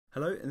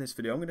Hello, in this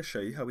video I'm going to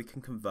show you how we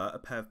can convert a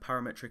pair of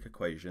parametric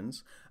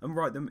equations and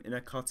write them in a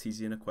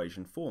Cartesian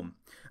equation form.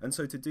 And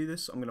so to do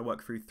this I'm going to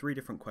work through three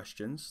different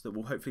questions that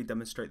will hopefully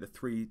demonstrate the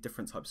three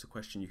different types of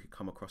question you could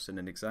come across in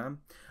an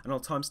exam, and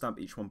I'll timestamp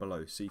each one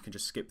below so you can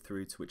just skip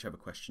through to whichever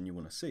question you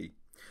want to see.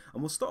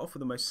 And we'll start off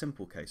with the most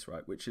simple case,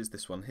 right, which is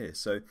this one here.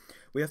 So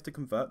we have to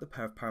convert the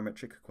pair of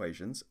parametric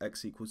equations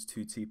x equals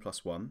 2t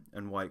plus 1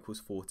 and y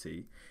equals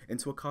 4t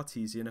into a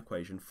Cartesian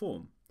equation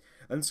form.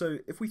 And so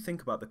if we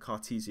think about the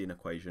Cartesian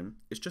equation,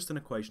 it's just an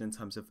equation in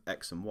terms of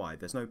x and y.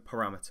 There's no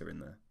parameter in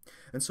there.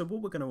 And so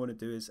what we're going to want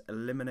to do is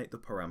eliminate the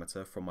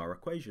parameter from our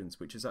equations,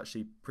 which is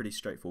actually pretty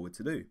straightforward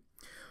to do.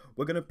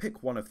 We're going to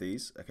pick one of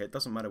these, okay, it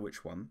doesn't matter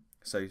which one.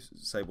 So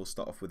say we'll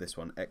start off with this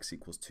one, x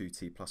equals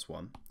 2t plus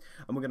 1,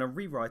 and we're going to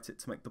rewrite it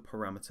to make the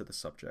parameter the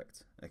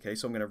subject. Okay,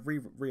 so I'm going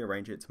to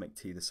rearrange it to make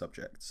t the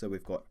subject. So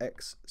we've got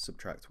x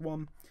subtract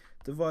 1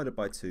 divided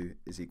by 2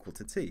 is equal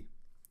to t.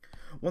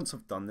 Once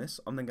I've done this,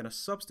 I'm then going to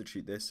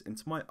substitute this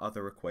into my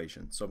other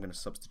equation. So I'm going to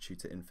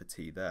substitute it in for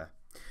t there.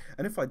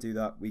 And if I do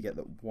that, we get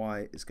that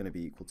y is going to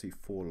be equal to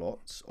 4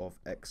 lots of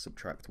x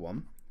subtract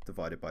 1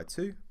 divided by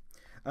 2.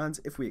 And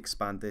if we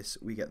expand this,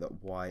 we get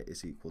that y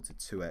is equal to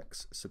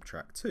 2x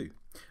subtract 2.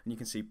 And you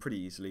can see pretty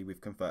easily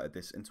we've converted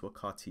this into a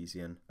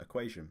Cartesian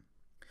equation.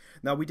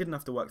 Now we didn't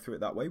have to work through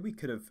it that way. We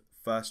could have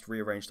first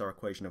rearranged our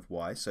equation of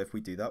y. So if we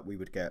do that, we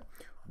would get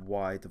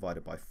y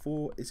divided by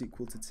 4 is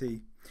equal to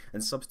t.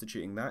 And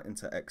substituting that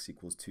into x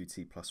equals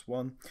 2t plus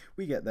 1,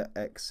 we get that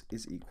x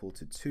is equal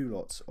to 2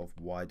 lots of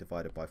y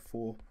divided by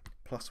 4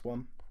 plus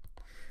 1.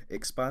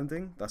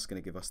 Expanding, that's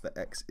going to give us that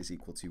x is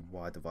equal to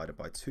y divided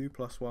by 2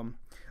 plus 1.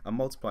 And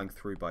multiplying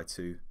through by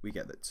 2, we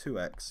get that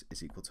 2x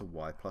is equal to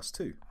y plus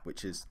 2,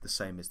 which is the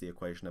same as the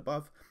equation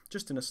above,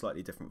 just in a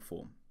slightly different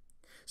form.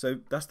 So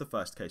that's the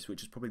first case,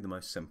 which is probably the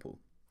most simple.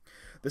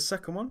 The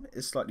second one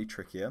is slightly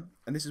trickier,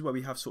 and this is where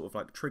we have sort of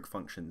like trig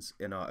functions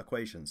in our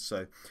equations.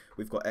 So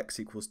we've got x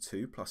equals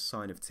 2 plus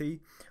sine of t,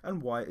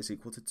 and y is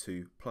equal to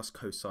 2 plus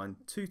cosine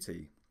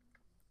 2t.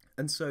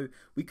 And so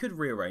we could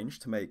rearrange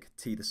to make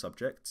t the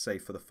subject, say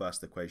for the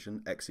first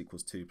equation, x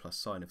equals 2 plus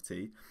sine of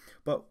t,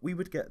 but we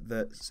would get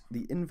that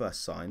the inverse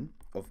sine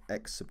of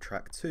x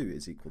subtract 2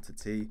 is equal to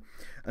t,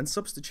 and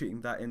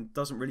substituting that in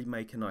doesn't really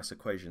make a nice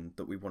equation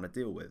that we want to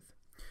deal with.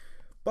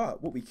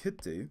 But what we could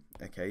do,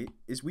 okay,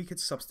 is we could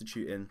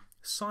substitute in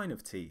sine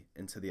of t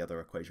into the other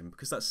equation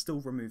because that's still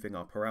removing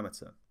our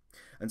parameter.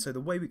 And so the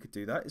way we could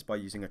do that is by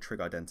using a trig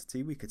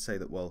identity. We could say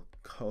that, well,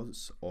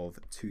 cos of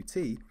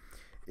 2t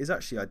is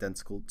actually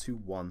identical to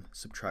 1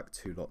 subtract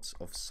 2 lots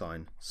of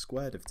sine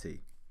squared of t.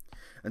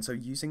 And so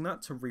using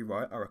that to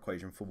rewrite our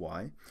equation for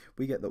y,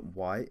 we get that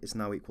y is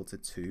now equal to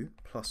 2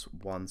 plus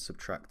 1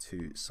 subtract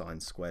 2 sine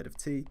squared of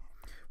t,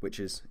 which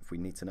is, if we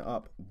neaten it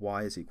up,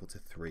 y is equal to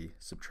 3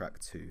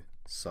 subtract 2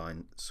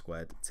 sine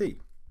squared t.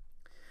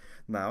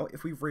 Now,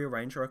 if we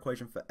rearrange our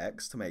equation for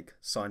x to make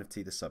sine of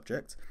t the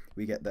subject,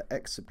 we get that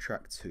x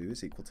subtract 2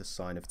 is equal to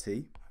sine of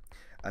t.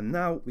 And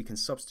now we can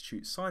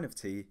substitute sine of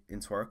t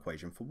into our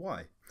equation for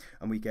y.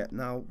 And we get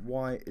now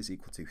y is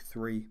equal to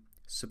 3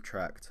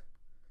 subtract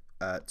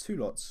 2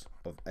 lots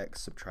of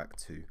x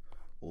subtract 2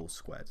 all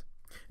squared.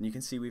 And you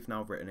can see we've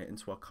now written it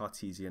into our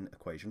Cartesian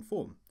equation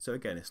form. So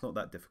again, it's not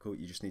that difficult.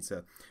 You just need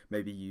to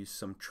maybe use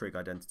some trig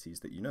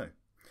identities that you know.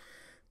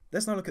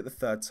 Let's now look at the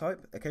third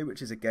type, okay,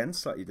 which is again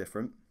slightly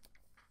different.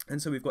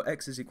 And so we've got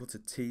x is equal to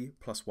t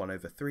plus 1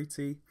 over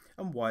 3t,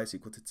 and y is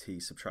equal to t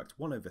subtract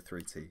 1 over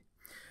 3t.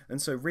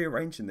 And so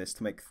rearranging this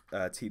to make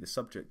t the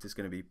subject is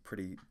going to be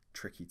pretty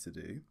tricky to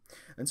do.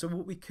 And so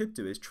what we could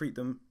do is treat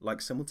them like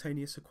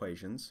simultaneous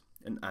equations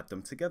and add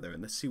them together.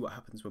 And let's see what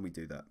happens when we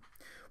do that.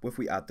 Well, if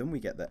we add them,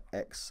 we get that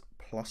x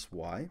plus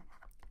y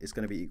is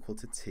going to be equal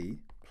to t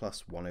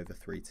plus 1 over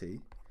 3t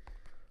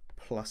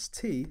plus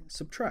t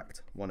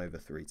subtract 1 over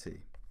 3t.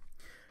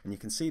 And you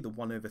can see the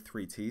 1 over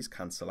 3t's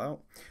cancel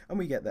out, and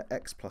we get that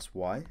x plus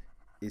y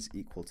is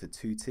equal to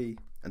 2t,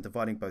 and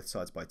dividing both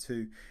sides by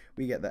 2,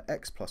 we get that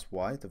x plus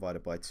y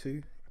divided by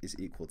 2 is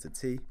equal to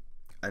t,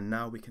 and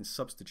now we can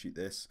substitute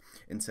this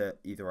into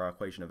either our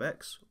equation of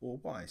x or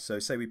y. So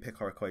say we pick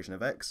our equation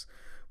of x,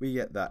 we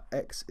get that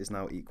x is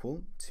now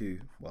equal to,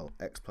 well,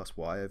 x plus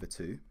y over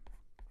 2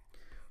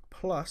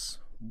 plus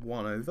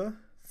 1 over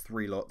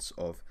 3 lots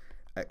of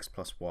x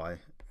plus y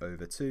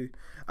over 2,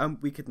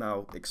 and we could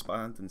now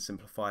expand and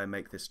simplify and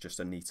make this just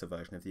a neater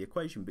version of the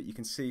equation, but you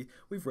can see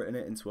we've written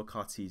it into a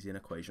Cartesian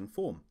equation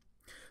form.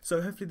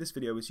 So hopefully this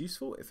video was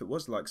useful. If it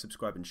was, like,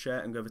 subscribe and share,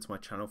 and go over to my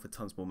channel for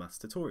tons more maths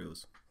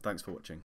tutorials. Thanks for watching.